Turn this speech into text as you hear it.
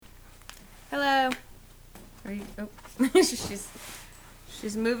Hello. Are you? Oh,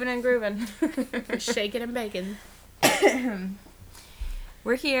 she's moving and grooving. Shaking and baking.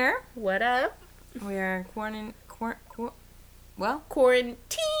 We're here. What up? We are quarantine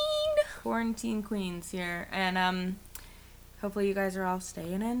queens here, and hopefully you guys are all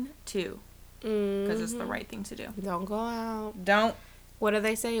staying in too, because it's the right thing to do. Don't go out. Don't. What do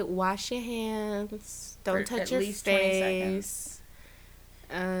they say? Wash your hands. Don't For touch at your least 20 face.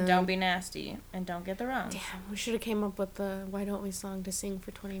 Don't be nasty, and don't get the wrong. Damn, we should have came up with the Why Don't We song to sing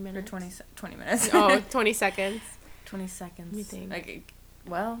for 20 For minutes. 20 minutes. Oh, 20 seconds. 20 seconds. Let me think. Like,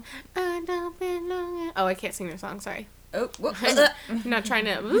 well. I don't belong. Oh, I can't sing their song. Sorry. Oh, I'm not trying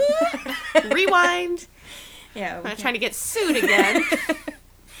to rewind. Yeah. I'm not trying to get sued again.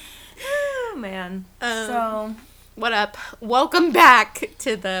 Oh, man. So, what up? Welcome back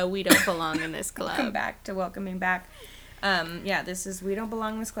to the We Don't Belong in This Club. welcome back to Welcoming Back. Yeah, this is We Don't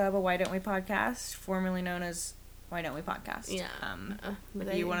Belong in This Club, a Why Don't We podcast, formerly known as Why Don't We Podcast. Yeah.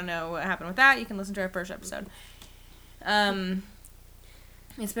 If you want to know what happened with that, you can listen to our first episode.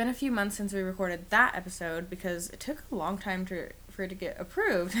 It's been a few months since we recorded that episode because it took a long time for it to get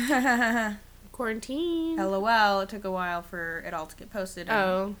approved. Quarantine. LOL, it took a while for it all to get posted.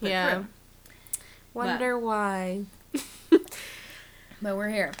 And put through. Wonder why. But we're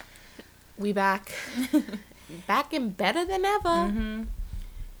here. We back. Back and better than ever. Mm-hmm.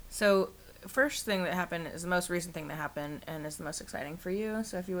 So, first thing that happened is the most recent thing that happened and is the most exciting for you.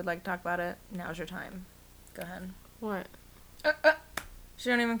 So, if you would like to talk about it, now's your time. Go ahead. What? She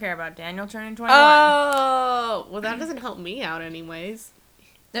don't even care about Daniel turning 21. Oh! Well, that doesn't help me out anyways.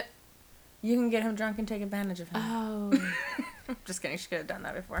 You can get him drunk and take advantage of him. Oh. Just kidding. She could have done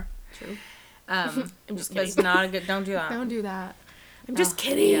that before. True. I'm just But it's kidding. not a good... Don't do that. Don't do that. I'm just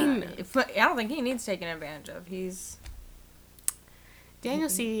kidding. Yeah. I don't think he needs taken advantage of. He's... Daniel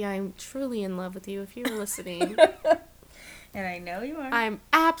C., I'm truly in love with you if you're listening. And I know you are. I'm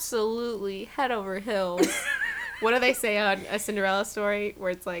absolutely head over heels. What do they say on a Cinderella story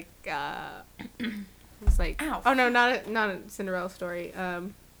where it's like, it's like, Ow. oh no, not a Cinderella story.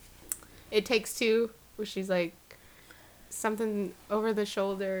 It Takes Two, where she's like, something over the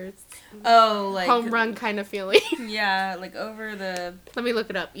shoulders, Oh, like... home run kind of feeling. Yeah, like over the... Let me look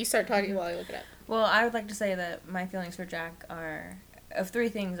it up. You start talking while I look it up. Well, I would like to say that my feelings for Jack are... Of three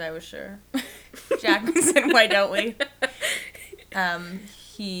things I was sure. Jack said, why don't we?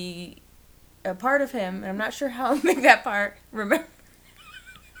 A part of him, and I'm not sure how I'll make that part, remember?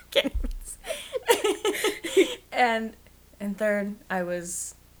 Can't even say. And third, I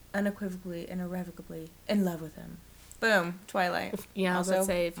was unequivocally and irrevocably in love with him. Boom, Twilight. Yeah, I was Also, gonna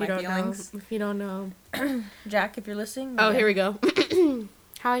say, if you my don't feelings. know. If you don't know. Jack, if you're listening. Oh, here we go.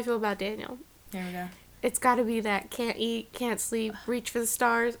 How I feel about Daniel. Here we go. It's gotta be that can't eat, can't sleep, reach for the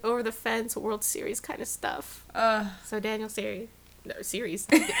stars, over the fence, World Series kind of stuff. So Daniel Series.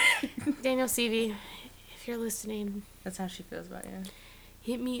 Daniel CV, if you're listening, That's how she feels about you.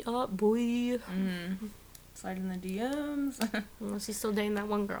 hit me up, boy. Mm-hmm. Slide in the DMs. Unless he's still dating that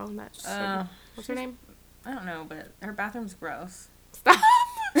one girl. That's what's her name? I don't know, but her bathroom's gross. Stop.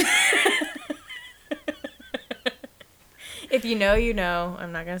 If you know, you know.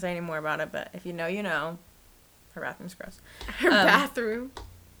 I'm not going to say any more about it, but if you know, you know. Her bathroom's gross. Her bathroom.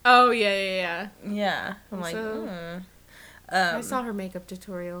 Oh, yeah. Yeah. I'm So- like, I saw her makeup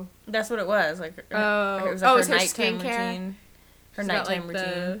tutorial. That's what it was. Like, it was it's her nighttime skincare? routine. Her She's got, nighttime like,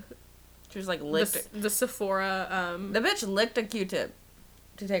 routine. She was like licked. The Sephora. The bitch licked a Q-tip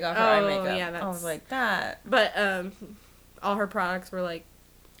to take off her eye makeup. yeah, I that's... was like, that. But, all her products were, like,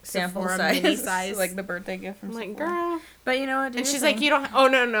 Sample Sephora size. mini size. Like the birthday gift from I'm like, Sephora. girl. But you know what? And she's like, you don't... Oh,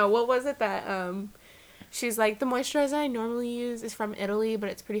 no. What was it that, she's like, the moisturizer I normally use is from Italy, but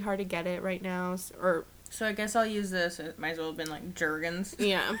it's pretty hard to get it right now. So I guess I'll use this. It might as well have been like Jergens.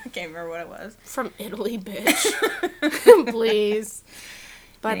 Yeah. I can't remember what it was. From Italy, bitch. Please.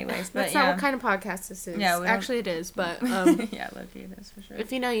 But anyways, that's not what kind of podcast this is. Yeah, actually it is, but yeah, low-key it is for sure.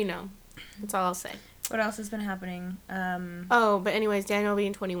 if you know, you know. That's all I'll say. What else has been happening? But anyways, Daniel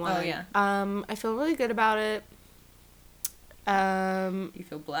being 21. Oh, yeah. I feel really good about it. You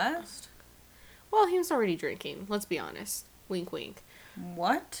feel blessed? Well, he was already drinking. Let's be honest. Wink, wink.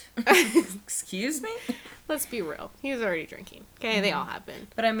 What? Excuse me? Let's be real. He was already drinking. Okay, they all have been.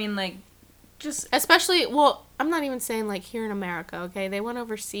 But I mean, like, just... Especially, well, I'm not even saying, like, here in America, okay? They went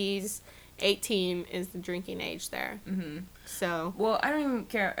overseas. 18 is the drinking age there. Mm-hmm. So... Well, I don't even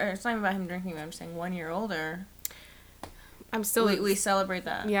care. It's not even about him drinking. I'm just saying 1 year older. I'm still... We celebrate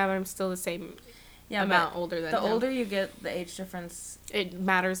that. Yeah, but I'm still the same Yeah, amount older than the him. older you get, the age difference... It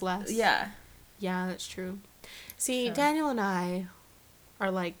matters less. Yeah. Yeah, that's true. See, So. Daniel and I are,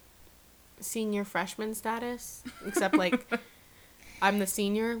 like, senior freshman status, except like I'm the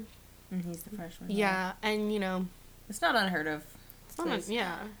senior. And he's the freshman. Yeah, and you know, it's not unheard of.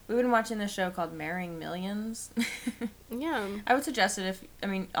 yeah. We've been watching this show called Marrying Millions. Yeah. I would suggest it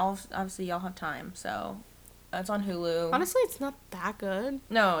obviously y'all have time, so it's on Hulu. Honestly, it's not that good.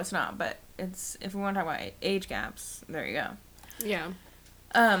 No, it's not, but it's, if we want to talk about age gaps, there you go. Yeah.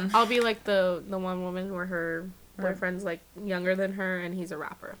 I'll be like the one woman where her boyfriend's like younger than her and he's a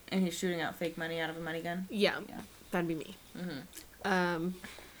rapper. And he's shooting out fake money out of a money gun? Yeah. That'd be me. Mm-hmm.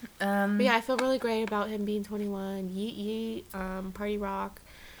 But yeah, I feel really great about him being 21. Yeet yeet. Party rock.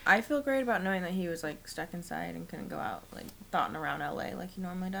 I feel great about knowing that he was like stuck inside and couldn't go out, like thoughting around LA like he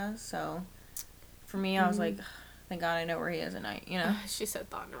normally does. So for me, I was like, thank God I know where he is at night, you know? She said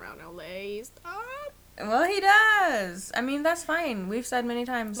thoughting around LA. Stop. Well, he does. I mean, that's fine. We've said many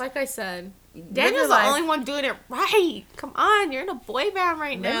times. Like I said, Daniel's the only one doing it right. Come on, you're in a boy band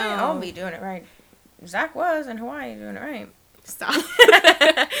right now. They might all be doing it right. Zach was in Hawaii doing it right. Stop.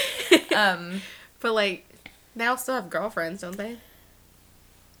 But like, they all still have girlfriends, don't they?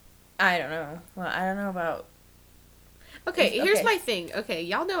 I don't know. Well, I don't know about... Okay, here's my thing. Okay,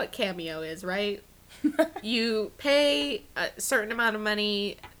 y'all know what Cameo is, right? You pay a certain amount of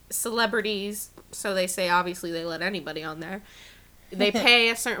money, celebrities, so they say obviously they let anybody on there. They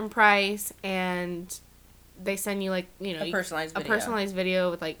pay a certain price, and they send you, like, you know... A personalized video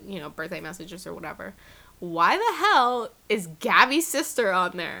with, like, you know, birthday messages or whatever. Why the hell is Gabby's sister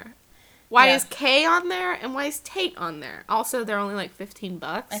on there? Why is Kay on there, and why is Tate on there? Also, they're only like $15.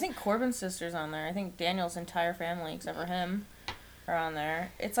 I think Corbin's sister's on there. I think Daniel's entire family, except for him, are on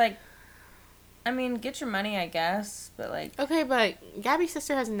there. It's like, I mean, get your money, I guess, but like... Okay, but Gabby's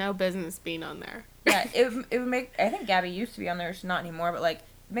sister has no business being on there. Yeah, it would make... I think Gabby used to be on there, she's not anymore, but like,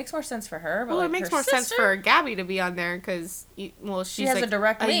 it makes more sense for her. But well, like, it makes more sense for Gabby to be on there, because, well, she's has like a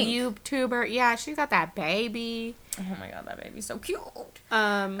direct link. YouTuber. Yeah, she's got that baby. Oh my god, that baby's so cute.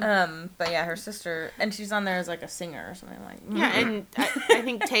 But yeah, her sister, and she's on there as like a singer or something like. Yeah, and I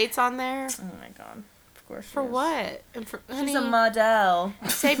think Tate's on there. Oh my god, of course. For what? And for, she's a model.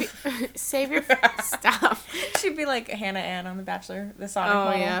 Save your stop. She'd be like Hannah Ann on The Bachelor, the Sonic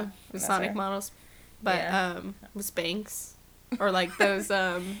model. Oh yeah, the Sonic models. But with Spanx, or like those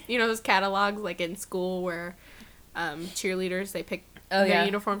you know, those catalogs like in school where cheerleaders, they pick their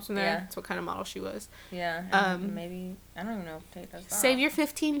uniforms from there. Yeah. That's what kind of model she was. Yeah. Maybe, I don't even know if Tate does that. Save your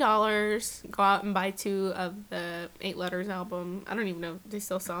 $15. Go out and buy 2 of the 8 Letters album. I don't even know. Do they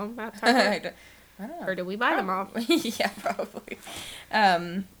still sell them at Target? I don't know. Or did we buy them all? Yeah, probably.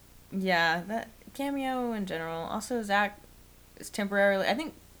 Yeah, that Cameo in general. Also, Zach is temporarily... I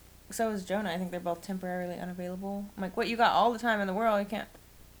think so is Jonah. I think they're both temporarily unavailable. I'm like, what? You got all the time in the world. You can't...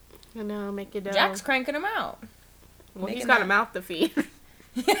 I know, make it dough. Jack's cranking them out. Well, he's got a mouth to feed.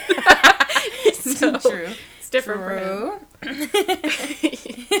 So, true. It's different for him.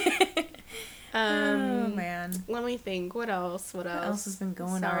 Oh, man. Let me think. What else? What else has been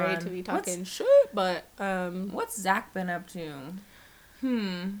going on? Sorry to be talking shit, but what's Zach been up to? I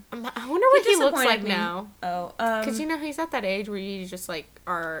wonder what he looks like now. Oh, because you know he's at that age where you just like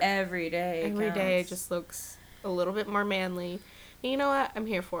are every day just looks a little bit more manly. And you know what? I'm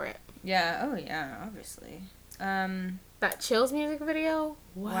here for it. Yeah. Oh yeah. Obviously. That Chills music video.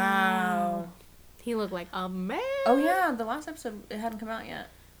 Wow. He looked like a man. Oh yeah, the last episode, it hadn't come out yet.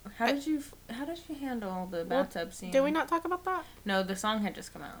 How did you handle the bathtub scene? Did we not talk about that? No, the song had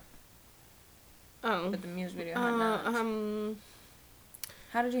just come out. Oh. But the music video had not.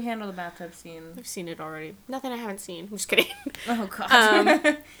 How did you handle the bathtub scene? I've seen it already. Nothing I haven't seen. I'm just kidding. Oh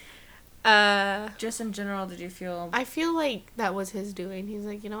god. Just in general, did you feel... I feel like that was his doing. He's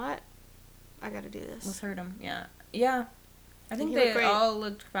like, you know what? I gotta do this. Let's hurt him. Yeah. Yeah. I think they all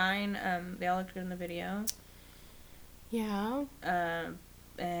looked fine. They all looked good in the video. Yeah.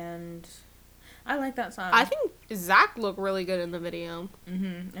 And I like that song. I think Zach looked really good in the video.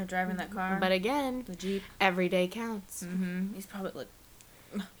 Mm-hmm. They're driving that car. But again, the Jeep. Every day counts. Mm-hmm. He's probably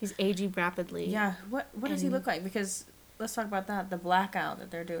he's aging rapidly. Yeah. What does he look like? Because let's talk about that. The blackout that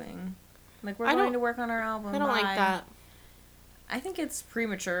they're doing. Like, we're going to work on our album. I don't like that. I think it's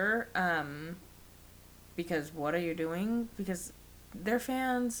premature. Because what are you doing? Because their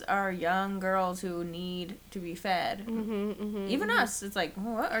fans are young girls who need to be fed. Even us. It's like,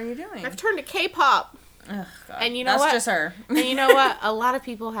 well, what are you doing? I've turned to K-pop. Ugh, God. And you know what? That's just her. And you know what? A lot of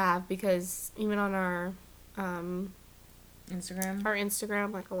people have, because even on our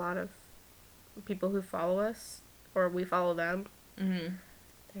Instagram, like a lot of people who follow us, or we follow them,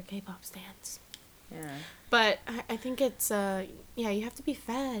 they're K-pop stans. Yeah. But I think it's, you have to be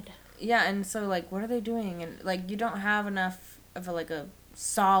fed. Yeah, and so, like, what are they doing? And, like, you don't have enough of a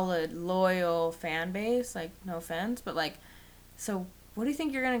solid, loyal fan base. Like, no offense, but like, so what do you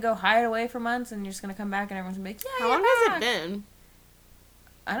think you're gonna go hide away for months and you're just gonna come back and everyone's gonna be like, yeah, how long has it been?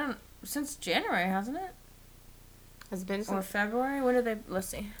 I don't. Since January, hasn't it? Has it been or February? When did they? Let's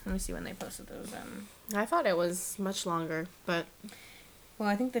see. Let me see when they posted those. I thought it was much longer, but. Well,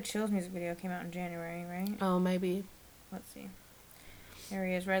 I think the Chills music video came out in January, right? Oh, maybe. Let's see. There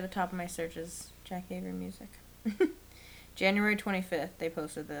he is, right at the top of my searches. Jack Avery music. January 25th, they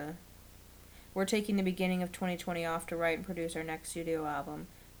posted the... We're taking the beginning of 2020 off to write and produce our next studio album.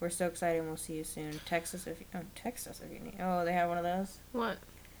 We're so excited and we'll see you soon. Text us if you need... Oh, they have one of those? What?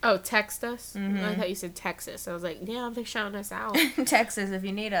 Oh, text us? Mm-hmm. I thought you said Texas. I was like, yeah, they're shouting us out. Text us if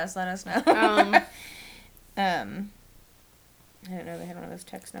you need us. Let us know. I didn't know they had one of those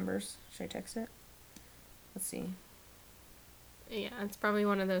text numbers. Should I text it? Let's see. Yeah, it's probably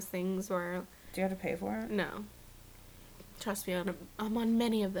one of those things where... Do you have to pay for it? No. Trust me, I'm on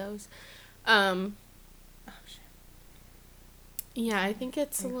many of those. Oh, shit. Yeah, I think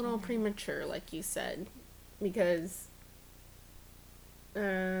it's a little premature, like you said. Because...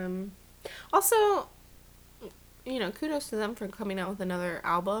 also, you know, kudos to them for coming out with another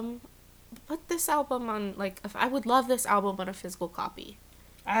album. Put this album on, like, I would love this album on a physical copy.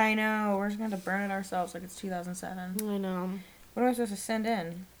 I know. We're just going to burn it ourselves like it's 2007. I know. What am I supposed to send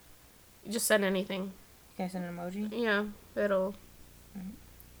in? Just send anything. Can I send an emoji? Yeah, it'll...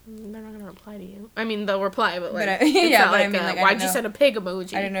 Mm-hmm. They're not going to reply to you. I mean, they'll reply, but, like... But yeah, like, I mean, like, why'd you send a pig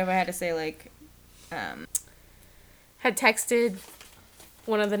emoji? I didn't know if I had to say, like, Had texted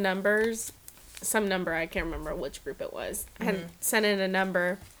one of the numbers, some number, I can't remember which group it was. I had sent in a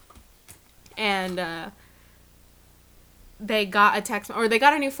number, and, they got a text, or they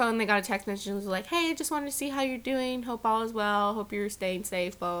got a new phone, they got a text message, and was like, hey, just wanted to see how you're doing, hope all is well, hope you're staying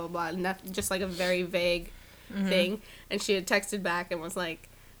safe, blah, blah, blah, and just, like, a very vague thing, and she had texted back and was like,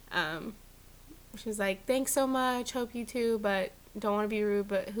 she was like, thanks so much, hope you too, but don't want to be rude,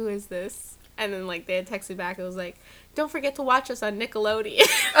 but who is this? And then, like, they had texted back, it was like, don't forget to watch us on Nickelodeon.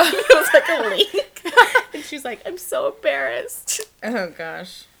 It was like a link. And she's like, I'm so embarrassed. Oh,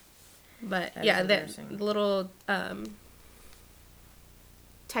 gosh. But, yeah, that little,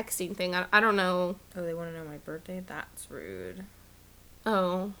 texting thing, I don't know. Oh, they want to know my birthday? That's rude.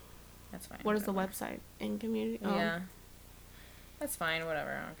 Oh. That's fine. What is the website? In community? Oh. Yeah. That's fine,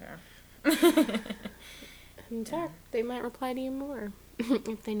 whatever, I don't care. In fact, they might reply to you more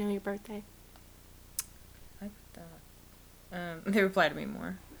if they know your birthday. I put that. They reply to me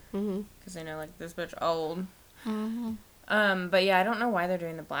more. Because they know, like, this bitch old. But yeah, I don't know why they're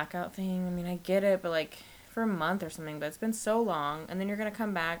doing the blackout thing. I mean, I get it, but, like, for a month or something, but it's been so long, and then you're gonna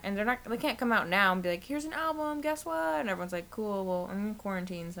come back, and they can't come out now and be like, here's an album, guess what? And everyone's like, cool, well, I'm in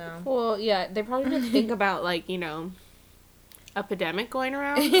quarantine, so. Well, yeah, they probably didn't think about, like, you know, epidemic going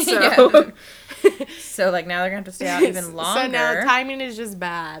around, so. So, like, now they're gonna have to stay out even longer. So now timing is just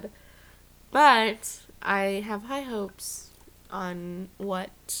bad. But I have high hopes on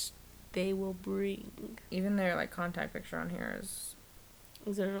what they will bring. Even their, like, contact picture on here is...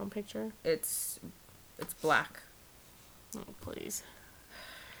 Is it an old picture? It's black. Oh, please.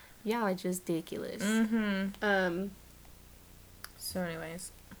 Yeah, it's just ridiculous. So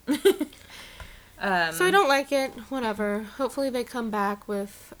anyways. So I don't like it. Whatever. Hopefully they come back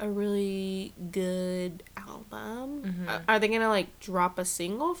with a really good album. Are they gonna, like, drop a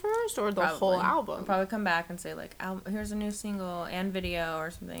single first or the whole album? They'll probably come back and say, like, here's a new single and video or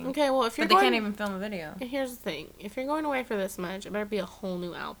something. Okay, well, if you're But they can't even film a video. Here's the thing. If you're going away for this much, it better be a whole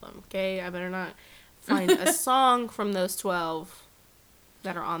new album, okay? I better not find a song from those 12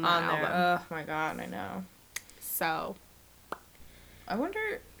 that are on that album. Oh, my God, I know. So. I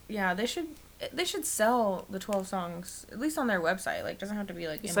wonder, yeah, they should sell the 12 songs, at least on their website. Like, it doesn't have to be,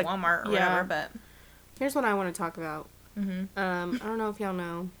 like, in Walmart or whatever, but. Here's what I want to talk about. I don't know if y'all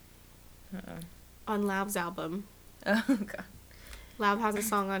know. On Lauv's album. Oh, God. Lauv has a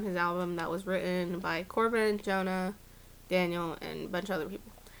song on his album that was written by Corbin, Jonah, Daniel, and a bunch of other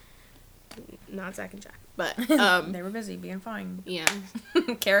people. Not Zach and Jack. But, they were busy being fine. Yeah.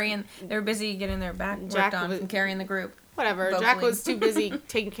 They were busy getting their back worked on and carrying the group. Whatever. Vocally. Jack was too busy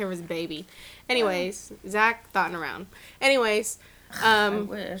taking care of his baby. Anyways, Zach thotting around. Anyways, I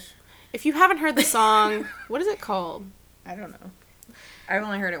wish. If you haven't heard the song, what is it called? I don't know. I've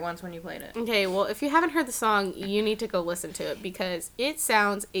only heard it once when you played it. Okay, well, if you haven't heard the song, you need to go listen to it because it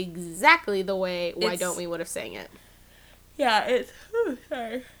sounds exactly the way Why Don't We would have sang it. Yeah,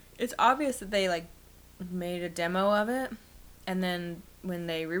 it's obvious that they, like, made a demo of it, and then when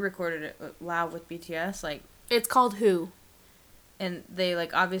they re-recorded it live with BTS, like... It's called Who. And they,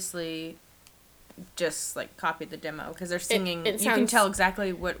 like, obviously just like copied the demo because they're singing. It you can tell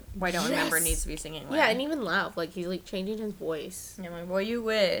exactly what Why Don't Remember Yes. needs to be singing. Like. Yeah, and even loud, like he's like changing his voice. Yeah, like, boy, you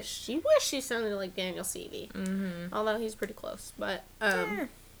wish. She wished she sounded like Daniel Seavey. Mm-hmm. Although he's pretty close, but I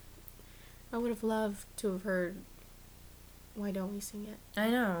would have loved to have heard Why Don't We Sing It? I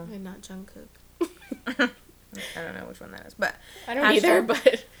know. And not Jungkook. I don't know which one that is, but I don't either,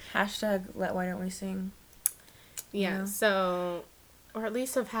 but hashtag let Why Don't We Sing. yeah, Yeah. so or at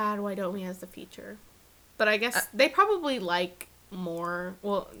least have had Why Don't We as the feature. But I guess they probably like more,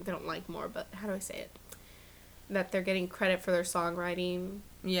 well, they don't like more, but how do I say it? That they're getting credit for their songwriting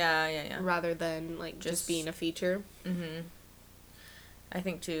Yeah. rather than like just being a feature. Mm-hmm. I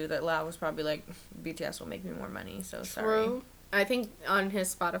think too that Lau was probably like, BTS will make me more money, so sorry. True. I think on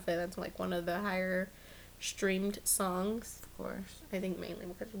his Spotify that's like one of the higher streamed songs. Of course. I think mainly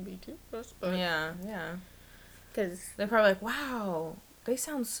because of BTS. But Yeah. because They're probably like, wow, they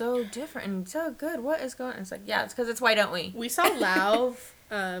sound so different and so good. What is going on? It's like, yeah, it's because it's Why Don't We? we saw Lauv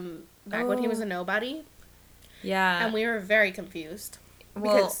back when he was a nobody, Yeah. and we were very confused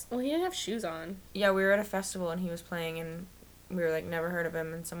because he didn't have shoes on. Yeah, we were at a festival and he was playing and we were like, never heard of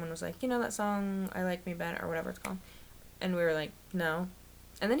him, and someone was like, you know that song, I Like Me Better, or whatever it's called? And we were like, no.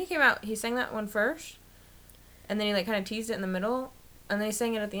 And then he came out, he sang that one first, and then he like kind of teased it in the middle, and then he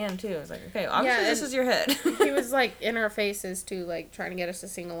sang it at the end too. It was like, okay, obviously this is your hit. He was like in our faces too, like trying to get us to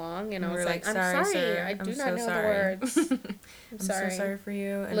sing along, and I was like, I'm sorry, sir, I do I'm not so know sorry. the words. I'm sorry. so sorry for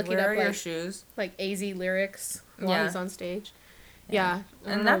you, and Looking where up, are your like, shoes? Like AZ lyrics while he's on stage. Yeah.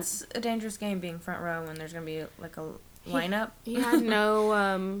 And that's a dangerous game, being front row when there's going to be like a lineup. He had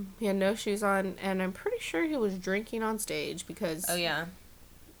no shoes on, and I'm pretty sure he was drinking on stage because Oh yeah.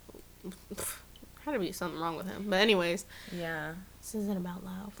 had to be something wrong with him. But anyways, Yeah. this isn't about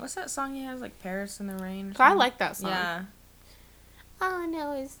love. What's that song he has, like Paris in the Rain? So I like that song. Yeah. All I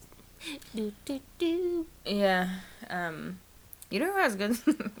know is do do do. Yeah. You know who has good,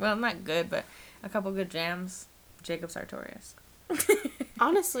 well, not good, but a couple good jams? Jacob Sartorius.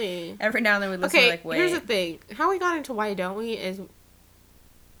 Honestly. Every now and then we listen Okay, to like, wait. here's the thing. How we got into Why Don't We is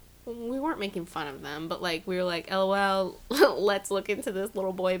we weren't making fun of them, but like we were like, LOL, let's look into this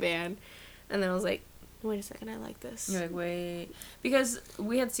little boy band. And then I was like, wait a second, I like this. You're like, wait. Because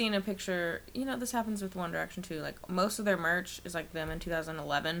we had seen a picture, you know, this happens with One Direction too. Like, most of their merch is like them in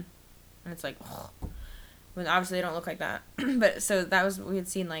 2011. And it's like, ugh. When obviously they don't look like that. But so that was, we had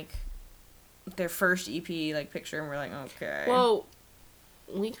seen like their first EP like picture and we're like, okay. Well,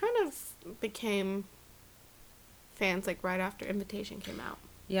 we kind of became fans like right after Invitation came out.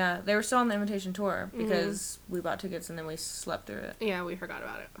 Yeah, they were still on the Invitation tour because we bought tickets and then we slept through it. Yeah, we forgot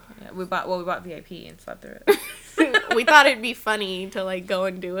about it. Yeah, we bought VIP and slept through it. We thought it'd be funny to like go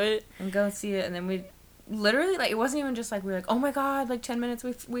and do it and go see it, and then we literally like it wasn't even just like we were like, oh my god, like 10 minutes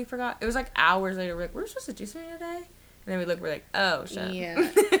we forgot. It was like hours later we're like, we're supposed to do something today, and then we look, we're like, oh shit.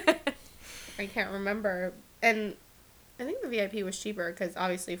 Yeah. I can't remember, and I think the VIP was cheaper because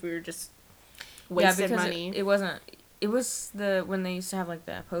obviously if we were just wasted money. It wasn't. It was when they used to have like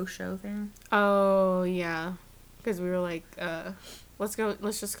the post show thing. Oh yeah, because we were like,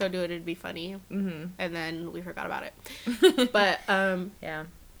 let's just go do it. It'd be funny. Mm-hmm. And then we forgot about it. But yeah.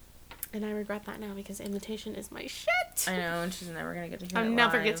 And I regret that now because Invitation is my shit. I know, and she's never gonna get to hear I'll it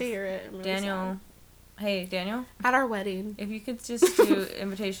never live. get to hear it. I'm really Daniel. sad. Hey, Daniel. At our wedding. If you could just do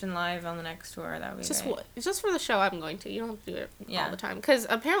Invitation live on the next tour, that would be Just great. Just for the show, I'm going to. You don't have to do it Yeah. all the time because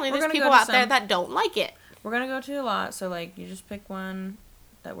apparently We're there's gonna people go to out there some- that don't like it. We're gonna go to a lot, so like you just pick one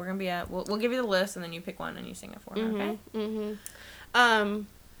that we're gonna be at. We'll give you the list, and then you pick one and you sing it for her. Okay. Mm-hmm.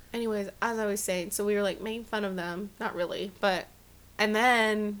 Anyways, as I was saying, so we were like making fun of them, not really, but, and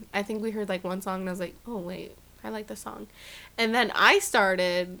then I think we heard like one song and I was like, oh wait, I like this song, and then I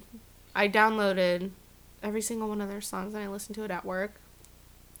downloaded every single one of their songs and I listened to it at work,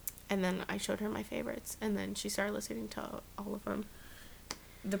 and then I showed her my favorites, and then she started listening to all of them.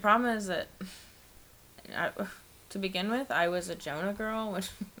 The problem is that, to begin with, I was a Jonah girl, which,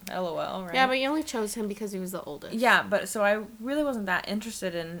 LOL, right? Yeah, but you only chose him because he was the oldest. Yeah, but so I really wasn't that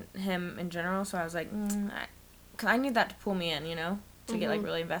interested in him in general, so I was like, cause I need that to pull me in, you know, to get like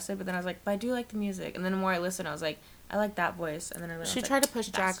really invested. But then I was like, but I do like the music, and then the more I listened, I was like, I like that voice, and then I realized She tried to push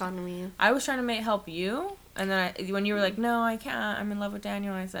Jack on me. I was trying to help you, and then when you were like, no, I can't, I'm in love with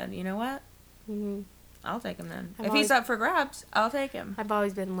Daniel, I said, you know what? Mm-hmm. I'll take him then. I've If always- he's up for grabs, I'll take him. I've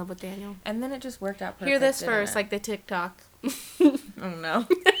always been in love with Daniel. And then it just worked out perfect. Hear this didn't first, it? like the TikTok. Oh no.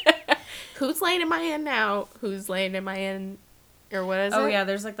 Who's laying in my hand now? Who's laying in my hand? Or what is it? Oh yeah,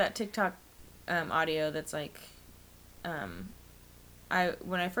 there's like that TikTok audio that's like, when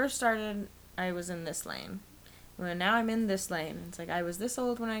I first started, I was in this lane, well, now I'm in this lane. It's like, I was this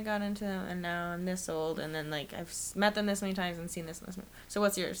old when I got into them, and now I'm this old, and then, like, I've met them this many times and seen this and this many. So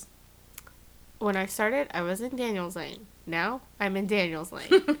what's yours? When I started, I was in Daniel's lane. Now, I'm in Daniel's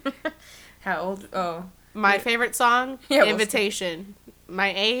lane. How old? Oh. My favorite song, Yeah, Invitation.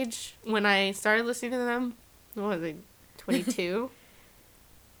 My age, when I started listening to them, what was it, 22?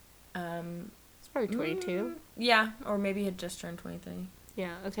 It's probably 22. Yeah, or maybe had just turned 23.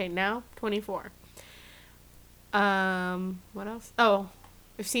 Yeah, okay, now 24. What else? Oh,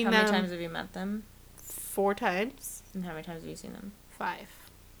 I've seen them. How many times have you met them? 4 times. And how many times have you seen them? 5.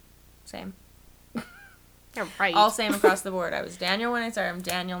 Same. Yeah, right. All same across the board. I was Daniel when I started. I'm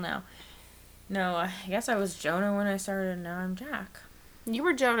Daniel now. No, I guess I was Jonah when I started, and now I'm Jack. You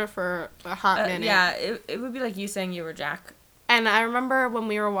were Jonah for a hot minute. Yeah, it would be like you saying you were Jack. And I remember when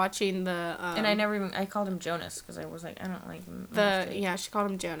we were watching the... and I called him Jonas, because I was like, I don't like him. Yeah, she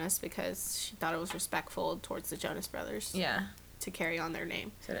called him Jonas because she thought it was respectful towards the Jonas Brothers. Yeah. To carry on their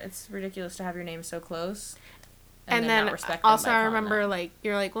name. So it's ridiculous to have your name so close. And then not respect also I remember, like,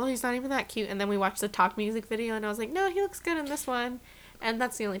 you're like, well, he's not even that cute. And then we watched the Talk music video, and I was like, no, he looks good in this one. And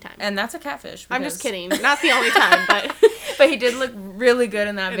that's the only time. And that's a catfish. I'm just kidding. Not the only time, but... But he did look really good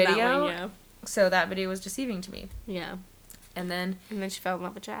in that video. That one, yeah. So that video was deceiving to me. Yeah. And then she fell in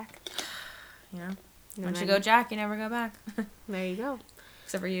love with Jack. You know? Once you go Jack, you never go back. There you go.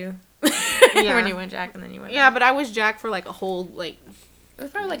 Except for you. Yeah. When you went Jack and then you went Yeah, back. but I was Jack for, like, a whole, like... It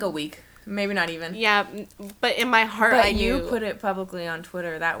was probably like a week. Maybe not even. Yeah, but in my heart, but I knew. You put it publicly on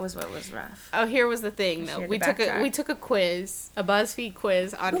Twitter. That was what was rough. Oh, here was the thing, though. We took a quiz, a BuzzFeed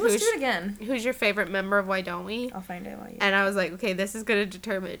quiz on let's do it again. Who's your favorite member of Why Don't We? I'll find it while you. And I was like, okay, this is gonna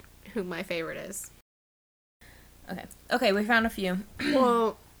determine who my favorite is. Okay, we found a few.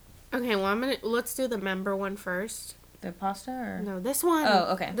 Well, let's do the member one first. The pasta or no, this one.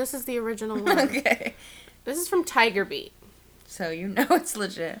 Oh, okay. This is the original one. Okay. This is from Tiger Beat. So you know it's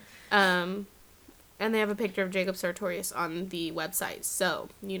legit. And they have a picture of Jacob Sartorius on the website, so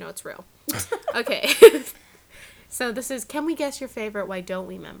you know it's real. Okay. So this is, can we guess your favorite Why Don't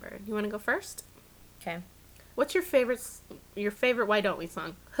We member? You want to go first? Okay. What's your favorite Why Don't We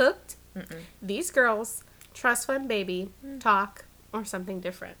song? Hooked, These Girls, Trust Fund Baby, Talk, or something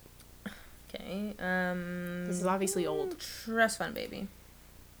different? Okay. This is obviously old. Trust Fund Baby.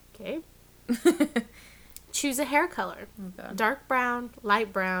 Okay. Choose a hair color. Oh, God. Dark brown,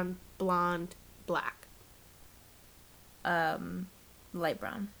 light brown, blonde, black. Light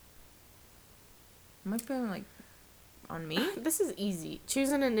brown. Am I feeling like on me? This is easy.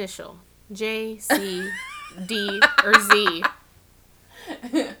 Choose an initial. J, C, D, or Z.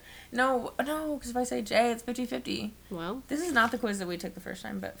 No, because if I say J, it's 50-50. Well. This is not the quiz that we took the first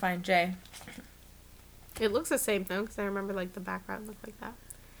time, but fine, J. It looks the same, though, because I remember, like, the background looked like that.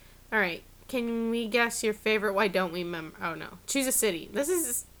 All right. Can we guess your favorite Why Don't We member? Oh, no. Choose a city. This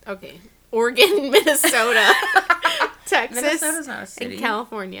is, okay. Oregon, Minnesota, Texas, Minnesota's not a city. and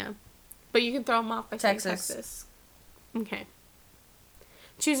California. But you can throw them off by saying Texas. Texas. Okay.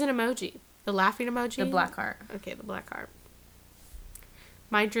 Choose an emoji. The laughing emoji? The black heart. Okay, the black heart.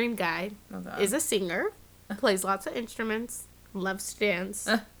 My dream guy Oh, is a singer, plays lots of instruments, loves to dance,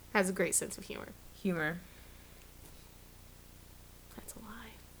 has a great sense of humor. Humor. That's a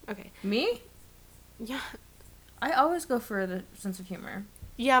lie. Okay. Me? Yeah. I always go for the sense of humor.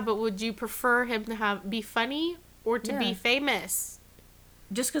 Yeah, but would you prefer him to be funny or to be famous?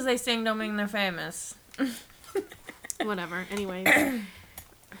 Just because they sing don't mean they're famous. Whatever. Anyway.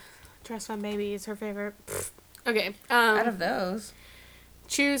 Trust Fund Baby is her favorite. Okay. Out of those.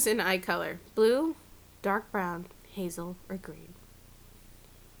 Choose an eye color. Blue, dark brown, hazel, or green.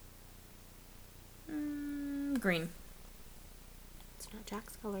 Green. It's not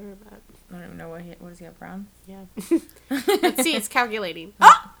Jack's color, but... I don't even know what does he have, brown? Yeah. Let's see, it's calculating.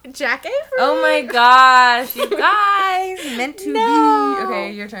 Oh! Jack Avery! Oh my gosh, you guys! Meant to be.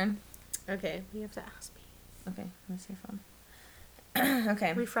 Okay, your turn. Okay, you have to ask me. Okay, let me see your phone.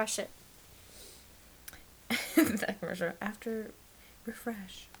 Okay. Refresh it. That commercial. After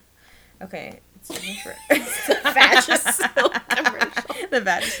refresh. Okay. It's the Vagisil commercial. The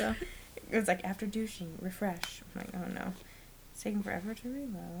Vagisil. It was like, after douching, refresh. I'm like, oh no. It's taking forever to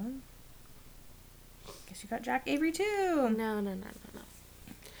reload. Guess you got Jack Avery too. No.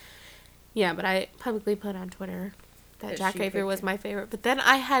 Yeah, but I publicly put on Twitter that Jack Avery was my favorite. But then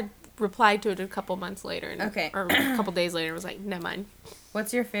I had replied to it a couple months later. Or a couple days later and was like, never mind.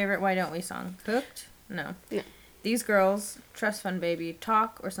 What's your favorite Why Don't We song? Hooked? No. Yeah. These Girls, Trust Fund Baby,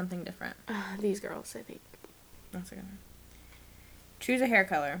 Talk, or something different? These Girls, I think. That's a good one. Choose a hair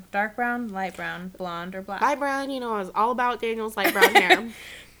color. Dark brown, light brown, blonde, or black? Light brown, I was all about Daniel's light brown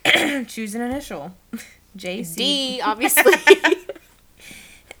hair. Choose an initial. JC. D, obviously.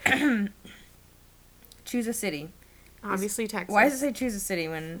 Choose a city. Obviously Texas. Why does it say choose a city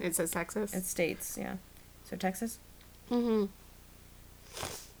when... It says Texas. It states, yeah. So Texas? Mm-hmm.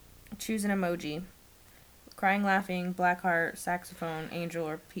 Choose an emoji. Crying, laughing, black heart, saxophone, angel,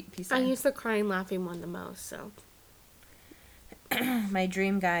 or peace sign. I use the crying, laughing one the most, so. My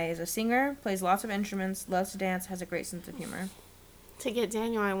dream guy is a singer, plays lots of instruments, loves to dance, has a great sense of humor. To get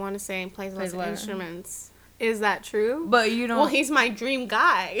Daniel, I want to say plays lots of instruments. Is that true? But you don't... Well, he's my dream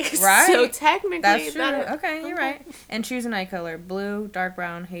guy. Right? So technically... That's true. Okay, you're right. And choose an eye color. Blue, dark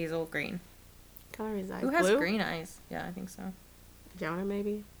brown, hazel, green. Color is eyes. Who has green eyes? Yeah, I think so. Jonah,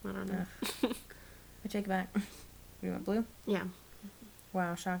 maybe? I don't know. I take it back. You want blue? Yeah.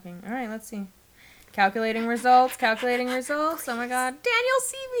 Wow, shocking. All right, let's see. Calculating results. Calculating results. Oh my god. Daniel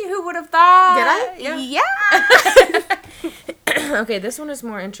Seavey, who would have thought? Did I? Yeah. Okay, this one is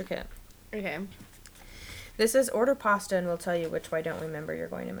more intricate. Okay. This is order pasta and we'll tell you which why don't we member you're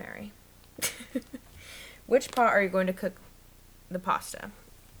going to marry. Which pot are you going to cook the pasta?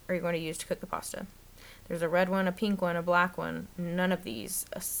 Are you going to use to cook the pasta? There's a red one, a pink one, a black one. None of these.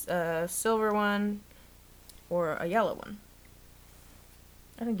 A silver one or a yellow one.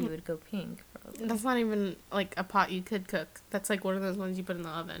 I think you would go pink, probably. That's not even, like, a pot you could cook. That's, like, one of those ones you put in the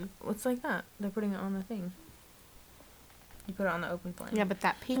oven. What's like that? They're putting it on the thing. You put it on the open flame. Yeah, but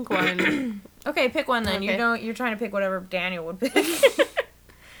that pink one... Okay, pick one then. Okay. You're trying to pick whatever Daniel would pick.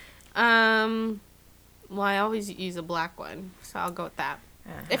 Well, I always use a black one, so I'll go with that.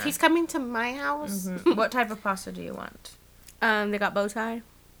 Uh-huh. If he's coming to my house... Mm-hmm. What type of pasta do you want? They got bow tie.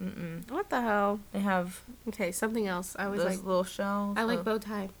 Mm-mm. What the hell? They have Okay, something else. I always those like... little shells. I like bow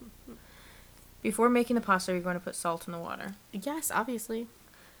tie. Before making the pasta, you're going to put salt in the water. Yes, obviously.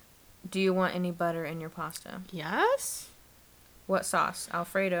 Do you want any butter in your pasta? Yes? What sauce?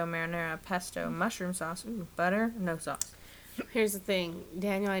 Alfredo, marinara, pesto, mushroom sauce. Ooh, butter, no sauce. Here's the thing.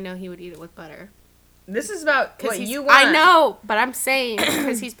 Daniel, I know he would eat it with butter. This is about what you want. I know, but I'm saying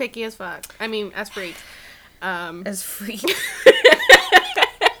because he's picky as fuck. I mean, as freak. As freak.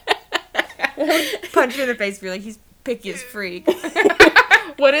 Punch you in the face if you're like, he's picky as freak.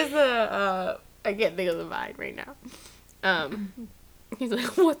 What is the, I can't think of the vibe right now. He's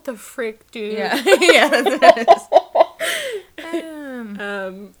like, what the frick, dude? Yeah, yeah, that's what it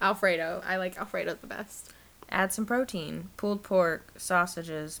is. Alfredo. I like Alfredo the best. Add some protein. Pulled pork,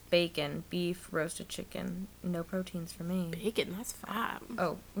 sausages, bacon, beef, roasted chicken. No proteins for me. Bacon, that's fine.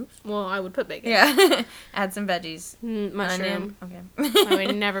 Oh, oops. Well, I would put bacon. Yeah. Add some veggies. Mushroom. Onion. Okay. I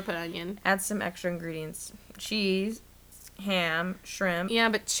would never put onion. Add some extra ingredients. Cheese, ham, shrimp. Yeah,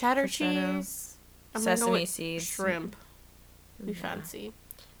 but cheddar prosciutto, cheese. sesame seeds. Shrimp. We Yeah. fancy.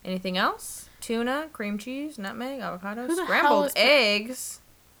 Anything else? Tuna, cream cheese, nutmeg, avocado, Who the hell scrambled is eggs.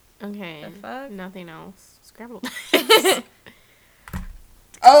 Okay. The fuck? Nothing else. Scrambled.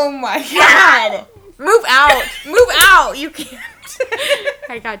 Oh my god! Move out! Move out! You can't.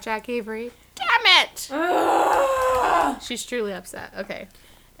 I got Jack Avery. Damn it! She's truly upset. Okay.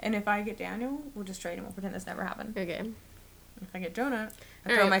 And if I get Daniel, we'll just trade him. We'll pretend this never happened. Okay. If I get Jonah, I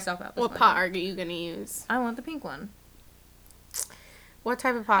All throw right. myself out. What pot are you gonna use? I want the pink one. What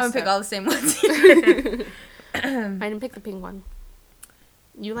type of I'm pasta? gonna pick all the same ones. I didn't pick the pink one.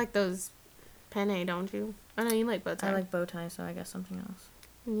 You like those penne, don't you? Oh no, you like bow tie. I like bow tie, so I guess something else.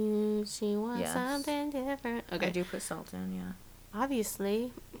 She wants Yes. something different. Okay. I do put salt in, yeah.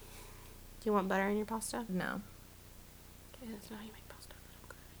 Obviously. Do you want butter in your pasta? No. Okay, that's not how you make pasta.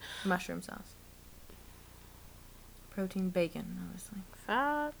 Mushroom sauce. Protein, bacon, obviously.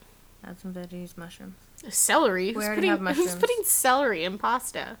 Fat. Add some veggies, mushrooms. Celery? We Who's already have who's mushrooms. putting celery in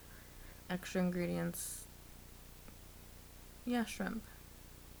pasta? Extra ingredients. Yeah, shrimp.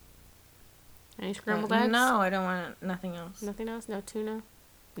 Any scrambled eggs? No, I don't want nothing else. Nothing else? No tuna?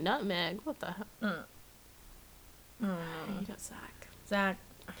 Nutmeg? What the hell? Oh, no. You got Zach. Zach.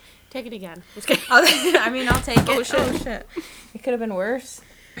 Take it again. I mean, I'll take it. Oh, shit. Oh, shit. It could have been worse,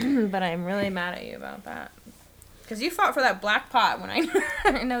 but I'm really mad at you about that. Because you fought for that black pot when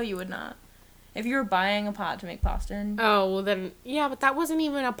I know you would not. If you were buying a pot to make pasta in. Oh, well then, yeah, but that wasn't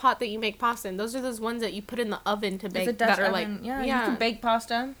even a pot that you make pasta in. Those are those ones that you put in the oven to bake. It's a Dutch that are oven. like, yeah, you can bake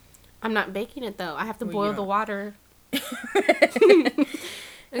pasta. I'm not baking it though. I have to Well, boil you the don't. water. Okay,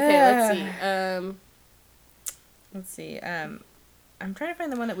 let's see. Let's see. I'm trying to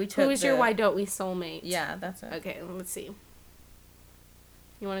find the one that we took. Who is your why don't we soulmate? Yeah, that's it. Okay, let's see.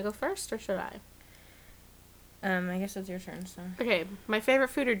 You want to go first or should I? I guess it's your turn, so. Okay, my favorite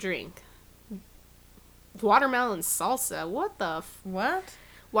food or drink. Watermelon salsa. What the What?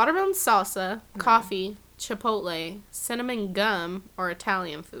 Watermelon salsa, coffee, Chipotle, cinnamon gum, or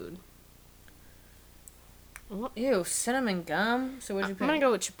Italian food. Ew, cinnamon gum. So what'd you pick? I'm gonna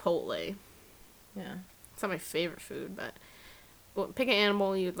go with Chipotle. Yeah. It's not my favorite food, but pick an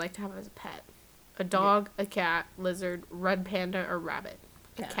animal you'd like to have as a pet. A dog, a cat, lizard, red panda, or rabbit.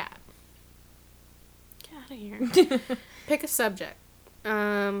 A cat. Get out of here. Pick a subject.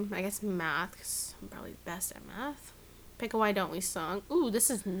 I guess math, because I'm probably the best at math. Pick a Why Don't We song. Ooh, this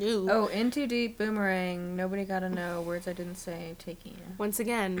is new. Oh, In Too Deep, Boomerang, Nobody Gotta Know, Words I Didn't Say, Taking You. Once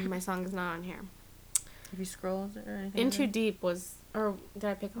again, my song is not on here. Have you scrolled or anything? In Too Deep was... Or did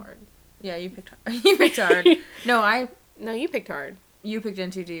I pick hard? Yeah, you picked hard. You picked hard. No, you picked hard. You picked In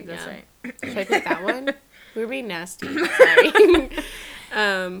Too Deep, that's right. Should I pick that one? We were being nasty. Sorry.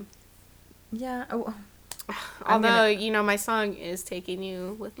 Yeah. Oh. Although, my song is Taking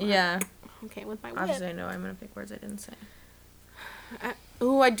You with my... Yeah. Okay, with my whip. Obviously, I know I'm going to pick Words I Didn't Say.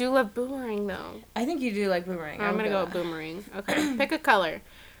 I do love Boomerang, though. I think you do like Boomerang. I'm going to go with Boomerang. Okay, pick a color.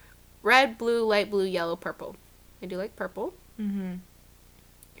 Red, blue, light blue, yellow, purple. I do like purple. Mm-hmm.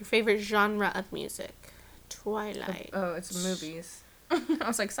 Your favorite genre of music? Twilight. Oh, it's movies. I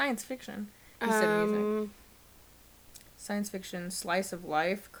was like, science fiction. You said music. Science fiction, slice of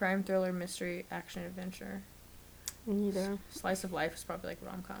life, crime, thriller, mystery, action, adventure. Neither. Slice of life is probably like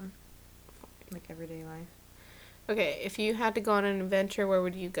rom-com. Like everyday life. Okay, if you had to go on an adventure, where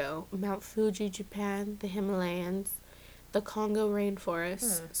would you go? Mount Fuji, Japan, the Himalayas, the Congo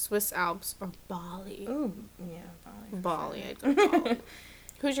rainforest, Swiss Alps, or Bali? Ooh, yeah, Bali. Bali, I'd go Bali.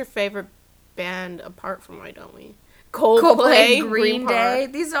 Who's your favorite band apart from Why Don't We? Coldplay, Green Day.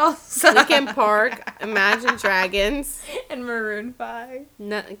 These all suck. Linkin Park, Imagine Dragons, and Maroon 5.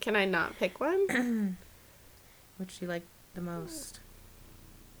 No, can I not pick one? Which do you like the most?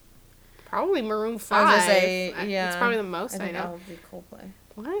 Probably Maroon 5. I was gonna say, yeah. It's probably the most I know. I'll do Coldplay.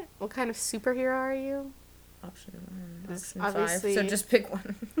 What? What kind of superhero are you? Option 1, It's option 5. obviously- So just pick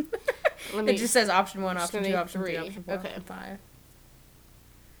one. It just says option 1, option 2, option 3, option 4, Okay. option 5.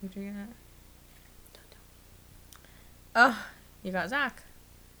 Who'd you get? Oh, you got Zach.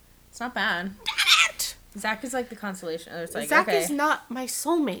 It's not bad. Damn it! Zach is like the consolation. It's like, Zach okay. is not my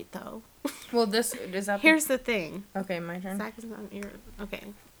soulmate, though. Well, this is that. Here's the thing. Okay, my turn. Zach is not your... Okay.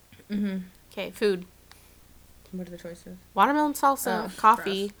 Mm-hmm. Okay, food. What are the choices? Watermelon salsa, Oh,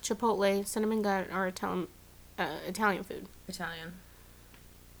 coffee, Chipotle, cinnamon gun, or Italian food. Italian.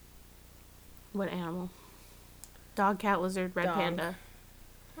 What animal? Dog, cat, lizard, red Dog. panda.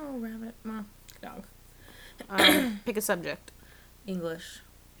 Oh, rabbit. Well, dog. Pick a subject. English.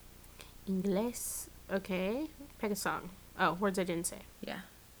 English. Okay. Pick a song. Oh, words I didn't say. Yeah.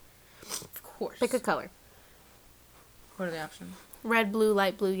 Of course. Pick a color. What are the options? Red, blue,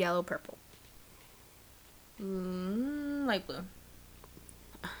 light blue, yellow, purple. Light blue.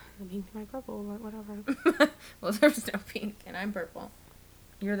 The pink to my purple, but whatever. Well, there's no pink, and I'm purple.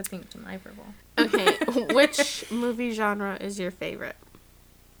 You're the pink to my purple. Okay, which movie genre is your favorite?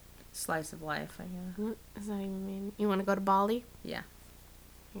 Slice of life, I guess. What does that even mean? You want to go to Bali? Yeah.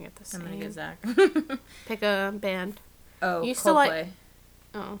 You get the same. I'm gonna get Zach. Pick a band. Oh, You Coldplay. still like-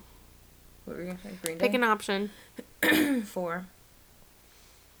 Oh. What were you gonna say? Green Day? Pick an option. 4.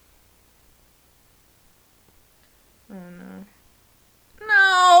 Oh, no.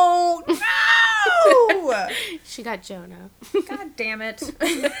 No! No! She got Jonah. God damn it.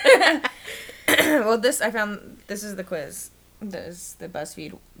 Well, this is the quiz. This is the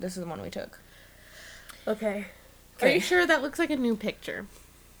BuzzFeed. This is the one we took. Okay. Are you sure that looks like a new picture?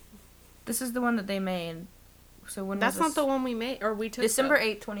 This is the one that they made. So when That's was not this? the one we made, or we took December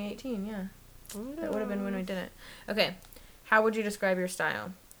 8th, 2018, yeah. That would have been when we did it. Okay. How would you describe your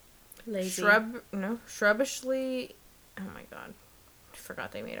style? Lazy. Shrubbishly. Oh my god. I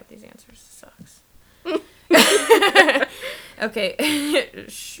forgot they made up these answers. Sucks. Okay.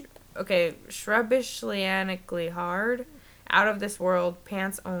 Okay. Shrubbishlianically hard. Out of this world.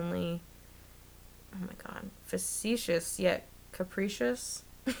 Pants only. Oh my god. Facetious yet capricious.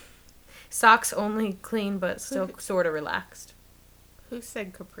 Socks only clean but still sort of relaxed. Who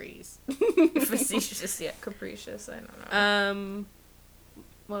said capris? Facetious yet capricious. I don't know.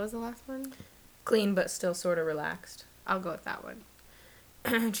 What was the last one? Clean but still sort of relaxed. I'll go with that one.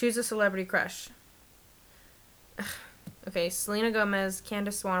 Choose a celebrity crush. Okay, Selena Gomez,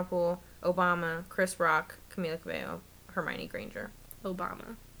 Candace Swanepoel, Obama, Chris Rock, Camila Cabello, Hermione Granger.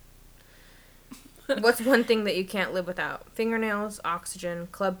 Obama. What's one thing that you can't live without? Fingernails, oxygen,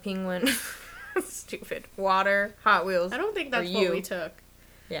 Club Penguin, stupid, water, Hot Wheels. I don't think that's what we took.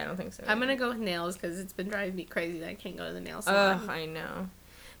 Yeah, I don't think so. I'm gonna go with nails because it's been driving me crazy that I can't go to the nail salon. Ugh, I know.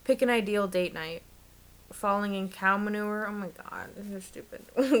 Pick an ideal date night. Falling in cow manure. Oh my god, this is stupid.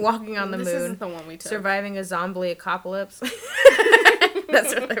 Walking on the This moon. isn't the one we took. Surviving a zombie apocalypse.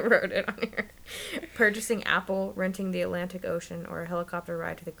 That's what they wrote it on here. purchasing Apple, renting the Atlantic Ocean, or a helicopter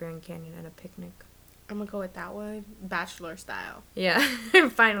ride to the Grand Canyon and a picnic. I'm gonna go with that one. Bachelor style. Yeah.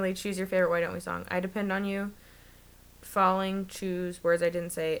 Finally, choose your favorite Why Don't We song. I Depend on You. Falling, choose words I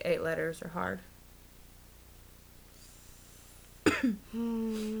didn't say, 8 letters, or hard.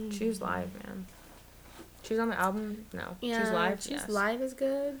 Choose live, man. Choose on the album? No. Yeah, choose live? Choose live is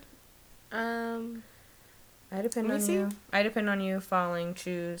good. I Depend on You. I Depend on You, Falling,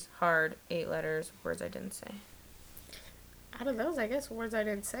 choose, hard, 8 letters, words I didn't say. Out of those, I guess words I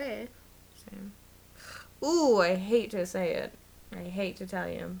didn't say. Same. Ooh, I hate to say it. I hate to tell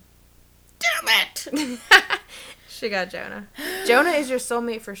you. Damn it! She got Jonah. Jonah is your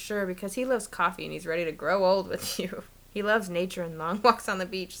soulmate for sure because he loves coffee and he's ready to grow old with you. He loves nature and long walks on the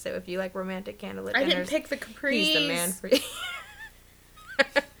beach, so if you like romantic candlelit dinners, didn't pick the Capris. He's the man for you.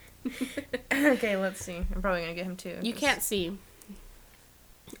 Okay, let's see. I'm probably going to get him too. You can't see.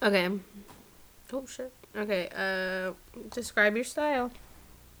 Okay. Oh, shit. Okay, describe your style.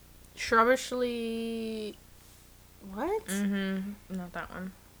 Shrubishly... What? Mm-hmm. Not that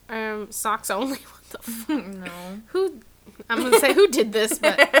one. Socks only. What the fuck? No. Who... I'm gonna say who did this,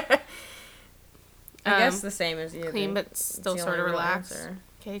 but... I guess the same as you. Clean, but still sort of relaxed.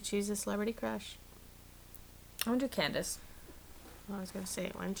 Okay, choose a celebrity crush. I'm gonna do Candace. Well, I was gonna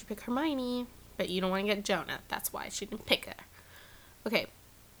say, why don't you pick Hermione? But you don't want to get Jonah. That's why she didn't pick her. Okay.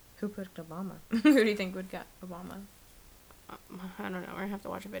 Who picked Obama? Who do you think would get Obama? I don't know. We're gonna have to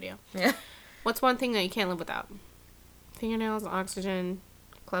watch a video. Yeah. What's one thing that you can't live without? Fingernails, oxygen,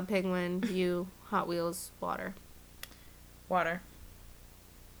 Club Penguin, you, Hot Wheels, water. Water.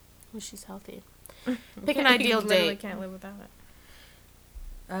 Well, she's healthy. Pick an ideal date. You can't live without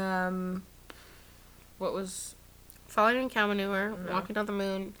it. What was... Falling in cow manure, No. walking on the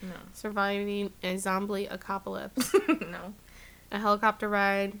moon, No. surviving a zombie apocalypse, No. a helicopter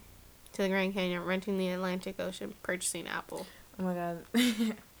ride to the Grand Canyon, renting the Atlantic Ocean, purchasing Apple. Oh my god.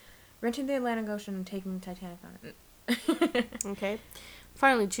 Renting the Atlantic Ocean and taking the Titanic on it. Okay.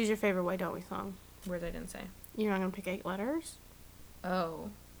 Finally, choose your favorite Why Don't We song. Words I didn't say. You're not going to pick 8 letters? Oh.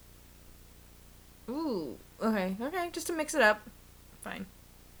 Ooh. Okay. Okay. Just to mix it up. Fine.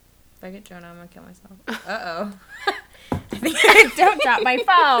 If I get Jonah, I'm gonna kill myself. Uh-oh. I think I don't drop my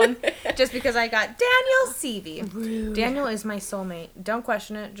phone. Just because I got Daniel Seavey. Rude. Daniel is my soulmate. Don't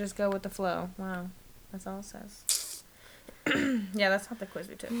question it. Just go with the flow. Wow. That's all it says. Yeah, that's not the quiz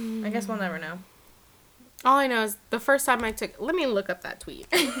we took. I guess we'll never know. All I know is the first time I took... Let me look up that tweet.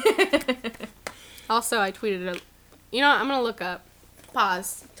 Also, I tweeted it. You know what? I'm going to look up.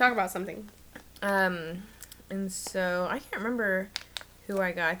 Pause. Talk about something. And so I can't remember who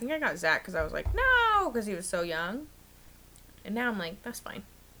I got. I think I got Zach because I was like, no, because he was so young. And now I'm like, that's fine.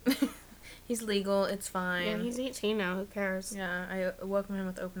 He's legal. It's fine. Yeah, he's 18 now. Who cares? Yeah, I welcome him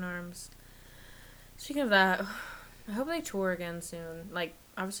with open arms. Speaking of that, I hope they tour again soon. Like,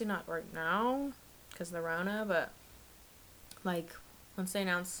 obviously not right now because of the Rona, but like once they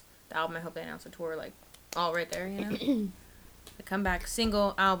announce the album, I hope they announce a tour like all right there, you know? The comeback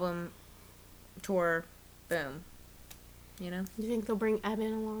single, album, tour, boom. You know? Do you think they'll bring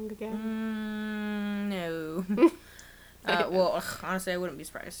Evan along again? No. Well, honestly, I wouldn't be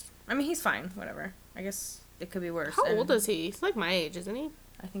surprised. I mean, he's fine. Whatever. I guess it could be worse. How old is he? He's like my age, isn't he?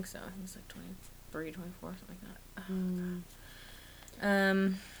 I think so. I think he's like 23, 24, something like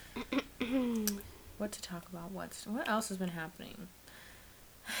that. What to talk about? What else has been happening?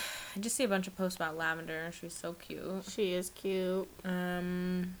 I just see a bunch of posts about Lavender. She's so cute. She is cute.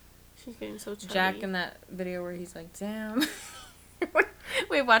 She's getting so chubby. Jack in that video where he's like, damn.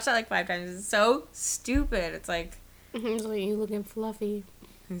 We watched that like 5 times. It's so stupid. It's like... He's like, you looking fluffy.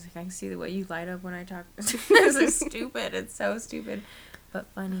 He's like, I can see the way you light up when I talk. This is stupid. It's so stupid. But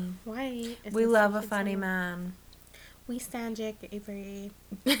funny. Why? We love a funny man. We stand Jack Avery.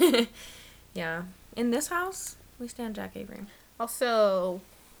 Yeah. In this house, we stand Jack Avery. Also,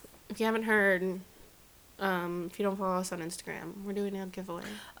 if you haven't heard, if you don't follow us on Instagram, we're doing a giveaway.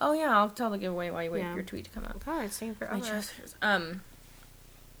 Oh, yeah. I'll tell the giveaway while you wait for your tweet to come out. God, it's taking forever.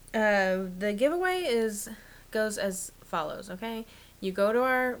 The giveaway goes as follows, okay? You go to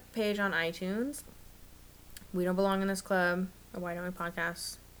our page on iTunes. We Don't Belong in This Club, or Why Don't We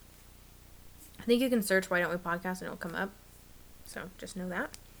Podcast. I think you can search Why Don't We Podcast and it'll come up. So just know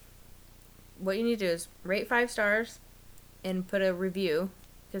that. What you need to do is rate 5 stars and put a review. You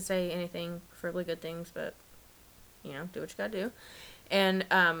could say anything, preferably good things, but, you know, do what you gotta do. And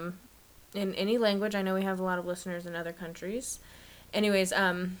in any language, I know we have a lot of listeners in other countries. Anyways,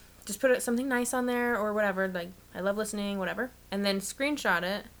 just put something nice on there or whatever, like, I love listening, whatever. And then screenshot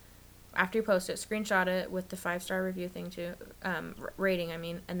it. After you post it, screenshot it with the 5-star review thing too. Rating, I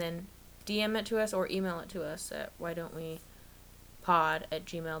mean. And then DM it to us or email it to us at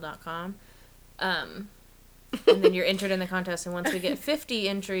whydon'twepod@gmail.com. And then you're entered in the contest. And once we get 50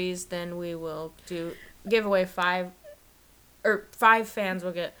 entries, then we will give away 5 fans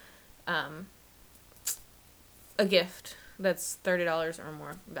will get a gift that's $30 or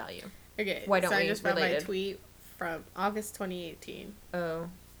more value. Okay, Why don't so we I just found related? my tweet from August 2018. Oh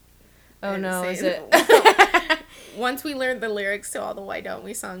no, is it? Once we learned the lyrics to all the Why Don't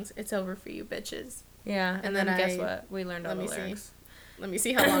We songs, it's over for you bitches. Yeah, and then guess what? We learned all the lyrics. Let me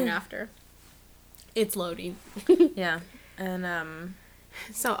see how long after. It's loading. Yeah, and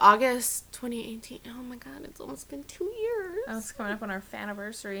So August 2018. Oh my god, it's almost been 2 years. Oh, it's coming up on our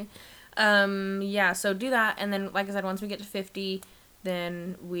anniversary. Yeah, so do that, and then, like I said, once we get to 50,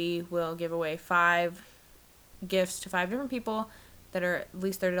 then we will give away 5 gifts to 5 different people that are at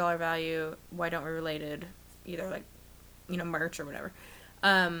least $30 value. Why Don't We related? Either, like, merch or whatever.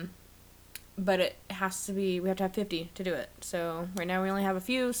 But it has to be, we have to have 50 to do it. So right now we only have a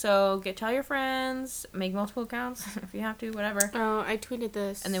few, so tell your friends, make multiple accounts if you have to, whatever. Oh, I tweeted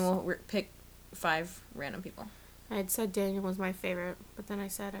this. And then we'll pick 5 random people. I had said Daniel was my favorite, but then I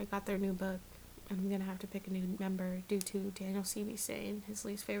said I got their new book, and I'm going to have to pick a new member due to Daniel C.B. saying his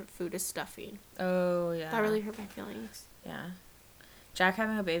least favorite food is stuffing. Oh, yeah. That really hurt my feelings. Yeah. Jack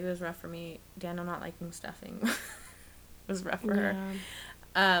having a baby was rough for me. Daniel not liking stuffing was rough for her.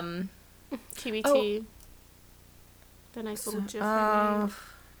 TBT. Oh. The nice little gif.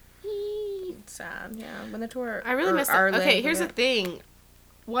 It's sad, yeah. When the tour... I really missed it. Okay, here's the thing.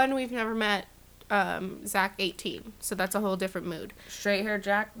 One, we've never met Zach 18, so that's a whole different mood. Straight hair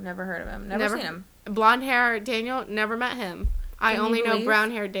Jack, never heard of him. Never seen him. Blonde hair Daniel, never met him. I only know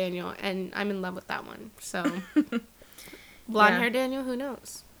brown hair Daniel, and I'm in love with that one. So, blonde hair Daniel, who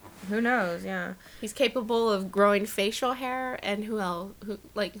knows? Who knows, yeah. He's capable of growing facial hair, and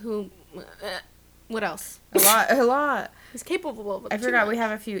what else? A lot. He's capable of it. I forgot we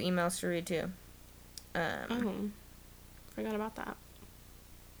have a few emails to read, too. Forgot about that.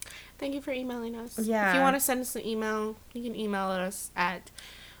 Thank you for emailing us. Yeah. If you want to send us an email, you can email us at,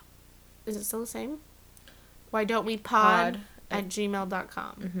 is it still the same? Why don't we pod at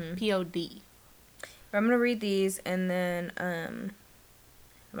gmail.com. Mm-hmm. P-O-D. I'm going to read these, and then I'm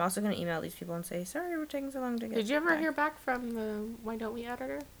also going to email these people and say, sorry we're taking so long to get Did you ever hear back from the Why Don't We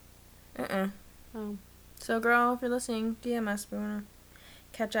editor? Oh. So, girl, if you're listening, DM us. We want to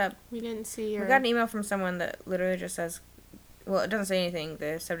catch up. We didn't see your... We got an email from someone that literally just says, well, it doesn't say anything.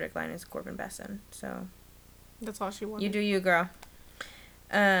 The subject line is Corbin Besson. So, that's all she wanted. You do you, girl.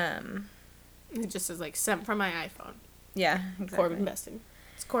 It just says, sent from my iPhone. Yeah, exactly. Corbin Besson.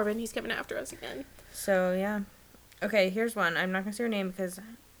 It's Corbin. He's coming after us again. So, yeah. Okay, here's one. I'm not going to say her name because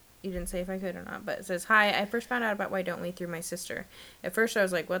you didn't say if I could or not. But it says, hi, I first found out about Why Don't We through my sister. At first I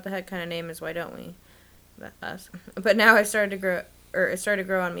was like, what the heck kind of name is Why Don't We? Us. But now it started to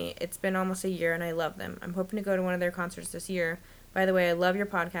grow on me. It's been almost a year and I love them. I'm hoping to go to one of their concerts this year. By the way, I love your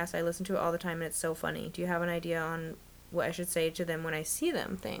podcast. I listen to it all the time and it's so funny. Do you have an idea on what I should say to them when I see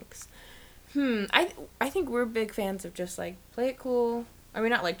them? Thanks. I think we're big fans of just, play it cool. I mean,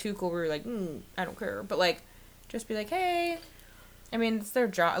 not, too cool where you're like, I don't care. But, just be like, hey. I mean, it's their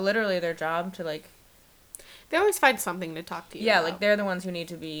job, literally their job to, They always find something to talk to you about. They're the ones who need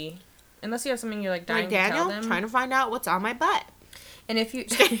to be, unless you have something you're, dying to tell them. Trying to find out what's on my butt. And if you,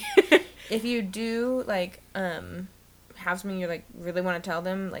 if you do, have something you, really want to tell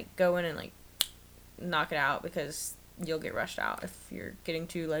them, go in and, knock it out because you'll get rushed out if you're getting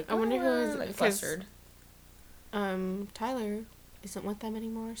too, I wonder who is, flustered. Tyler isn't with them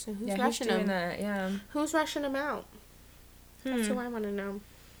anymore, so who's rushing rushing him? That, yeah. Who's rushing him out? That's who I want to know.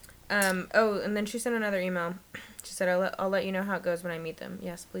 And then she sent another email. She said, I'll let you know how it goes when I meet them.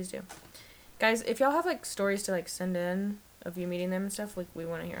 Yes, please do. Guys, if y'all have, stories to, send in of you meeting them and stuff, we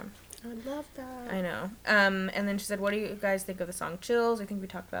want to hear them. I love that. I know. And then she said, what do you guys think of the song Chills? I think we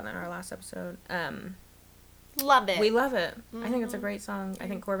talked about that in our last episode. Love it. We love it. Mm-hmm. I think it's a great song. I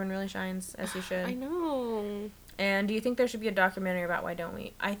think Corbin really shines, as he should. I know. And do you think there should be a documentary about Why Don't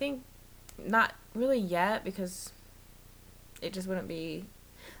We? I think not really yet, because it just wouldn't be,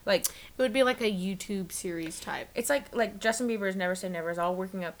 it would be a YouTube series type. It's like Justin Bieber's Never Say Never is all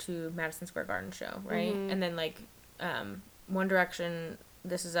working up to Madison Square Garden show, right? Mm-hmm. And then, One Direction,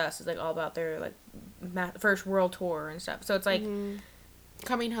 This Is Us is, all about their, first world tour and stuff. So it's, mm-hmm.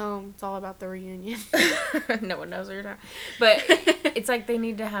 Coming Home, it's all about the reunion. No one knows what you're talking about. But it's they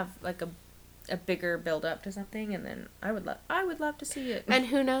need to have, a bigger build up to something, and then I would love to see it. And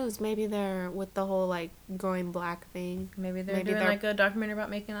who knows, maybe they're with the whole going black thing. Maybe they're doing a documentary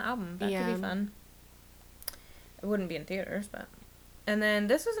about making an album. That could be fun. It wouldn't be in theaters, but And then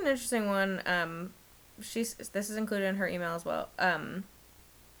this was an interesting one. This is included in her email as well. I'm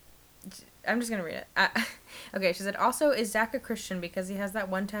just gonna read it. Okay, she said, also, is Zach a Christian? Because he has that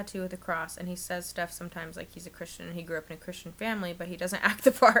one tattoo with a cross, and he says stuff sometimes like he's a Christian, and he grew up in a Christian family, but he doesn't act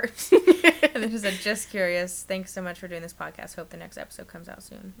the part. And then she said, just curious. Thanks so much for doing this podcast. Hope the next episode comes out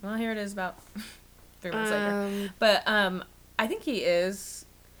soon. Well, here it is about 3 months later. But I think he is.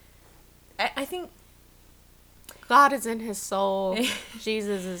 I think God is in his soul.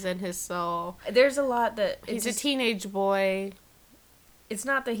 Jesus is in his soul. There's a lot that... He's a teenage boy. It's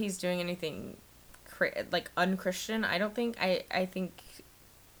not that he's doing anything unchristian. I don't think. I think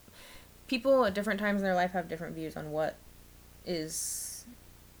people at different times in their life have different views on what is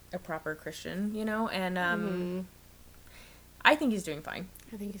a proper Christian, you know? And I think he's doing fine.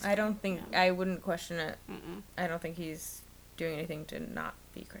 I don't think... Yeah. I wouldn't question it. Mm-mm. I don't think he's doing anything to not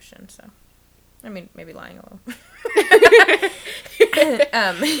be Christian, so... I mean, maybe lying a little.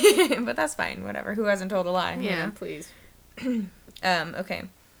 But that's fine, whatever. Who hasn't told a lie? Yeah, you know? Please. Okay.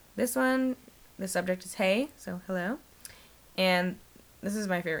 This one, the subject is hey, so hello. And this is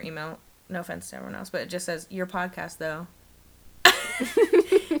my favorite email. No offense to everyone else, but it just says, your podcast, though.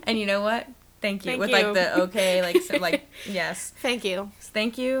 And you know what? Thank you. With, like, the okay, like, so, like, yes. Thank you.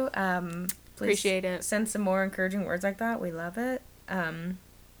 Thank you. Please appreciate it. Send some more encouraging words like that. We love it.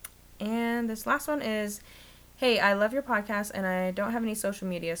 And this last one is, hey, I love your podcast, and I don't have any social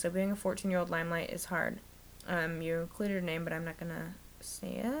media, so being a 14-year-old limelight is hard. You included your name, but I'm not going to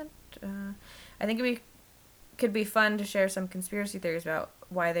say it. I think could be fun to share some conspiracy theories about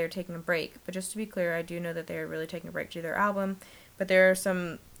why they're taking a break. But just to be clear, I do know that they're really taking a break to their album, but there are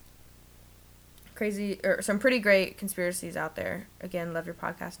some pretty great conspiracies out there. Again, love your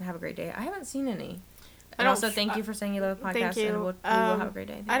podcast, and have a great day. I haven't seen any. And also, thank you for saying you love the podcast. Thank you. And we will have a great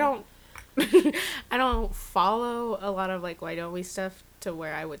day. I don't follow a lot of, like, Why Don't We stuff to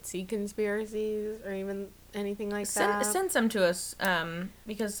where I would see conspiracies or even anything like that. Send some to us,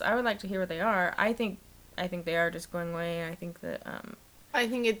 because I would like to hear what they are. I think they are just going away. I think that I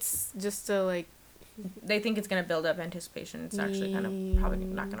think it's just to, like, they think it's gonna build up anticipation. It's actually kind of probably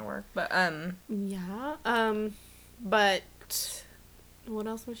not gonna work. But yeah. But what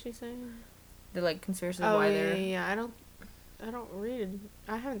else was she saying? The, like, conspiracies why they're... Yeah, I don't read...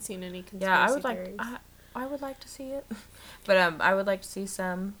 I haven't seen any conspiracy theories. I would like to see it. But, I would like to see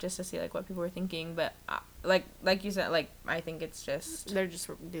some, just to see, like, what people were thinking. But, like you said, like, I think it's just... They're just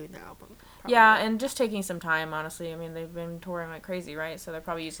doing the album. Probably. Yeah, and just taking some time, honestly. I mean, they've been touring like crazy, right? So they're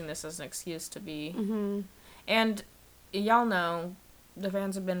probably using this as an excuse to be... Mm-hmm. And y'all know, the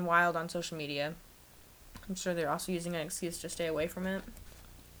fans have been wild on social media. I'm sure they're also using an excuse to stay away from it.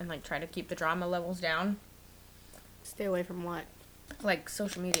 And, like, try to keep the drama levels down. Stay away from what? Like,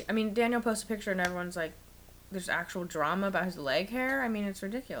 social media. I mean, Daniel posts a picture and everyone's like, there's actual drama about his leg hair. I mean, it's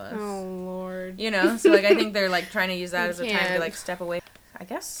ridiculous. Oh, Lord. You know? So, like, I think they're, like, trying to use that as a time to, like, step away. I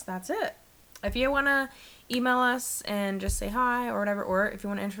guess that's it. If you want to email us and just say hi or whatever, or if you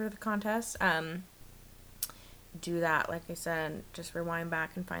want to enter the contest, do that. Like I said, just rewind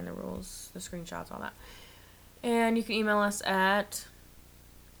back and find the rules, the screenshots, all that. And you can email us at...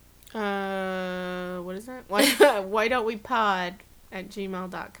 what is that? Why don't we pod at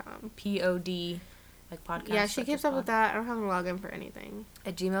gmail.com. POD, like podcast. Yeah, she keeps up with that. I don't have to log in for anything.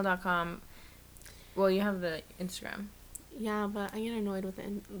 At gmail.com. Well, you have the Instagram. Yeah, but I get annoyed with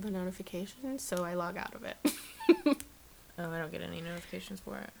the notifications, so I log out of it. Oh, I don't get any notifications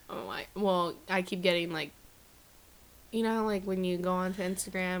for it. Oh, well, I keep getting, like, you know, like, when you go onto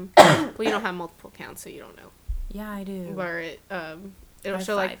Instagram, well, you don't have multiple accounts, so you don't know. Yeah, I do. Where it'll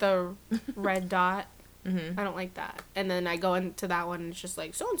show, like, the red dot. Mm-hmm. I don't like that. And then I go into that one, and it's just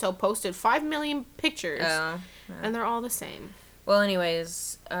like, so-and-so posted 5 million pictures. Oh. Yeah. And they're all the same. Well,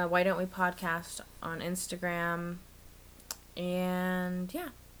 anyways, Why Don't We Podcast on Instagram. And, yeah.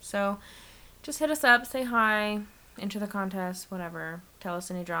 So, just hit us up, say hi, enter the contest, whatever. Tell us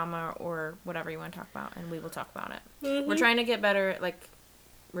any drama or whatever you want to talk about, and we will talk about it. Mm-hmm. We're trying to get better at, like,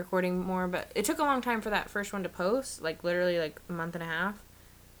 recording more, but it took a long time for that first one to post, like, literally, like, a month and a half.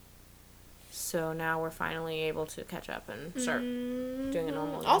 So now we're finally able to catch up and start doing a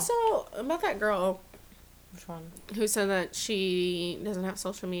normal. Also, about that girl. Which one? Who said that she doesn't have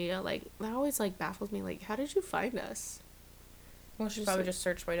social media. Like, that always, like, baffles me. Like, how did you find us? Well, she probably just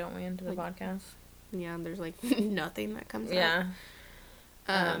searched Why Don't We into the podcast. Yeah, and there's, like, nothing that comes up. Yeah.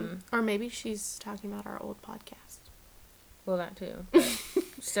 Or maybe she's talking about our old podcast. Well, that too.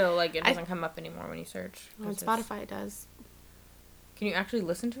 Still, like, it doesn't come up anymore when you search. On Spotify it does. Can you actually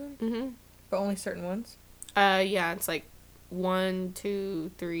listen to them? Mm-hmm. But only certain ones? Yeah, it's like 1,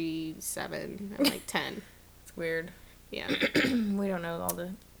 2, 3, 7, and like 10. It's weird. Yeah. We don't know all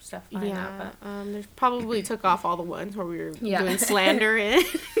the stuff behind that, but they probably took off all the ones where we were doing slander in.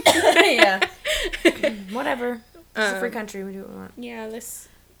 Yeah. Whatever. It's a free country. We do what we want. Yeah,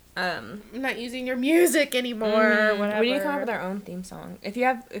 I'm not using your music anymore. Whatever. We need to come up with our own theme song. If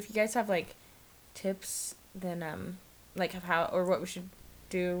you guys have like tips, then like of how or what we should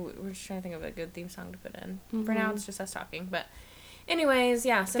do. We're just trying to think of a good theme song to put in. For now, it's just us talking. But anyways,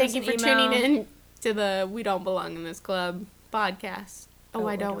 yeah. Thank you for tuning in to the We Don't Belong in This Club podcast. Oh,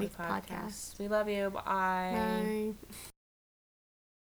 I don't. We podcast. We love you. Bye. Bye.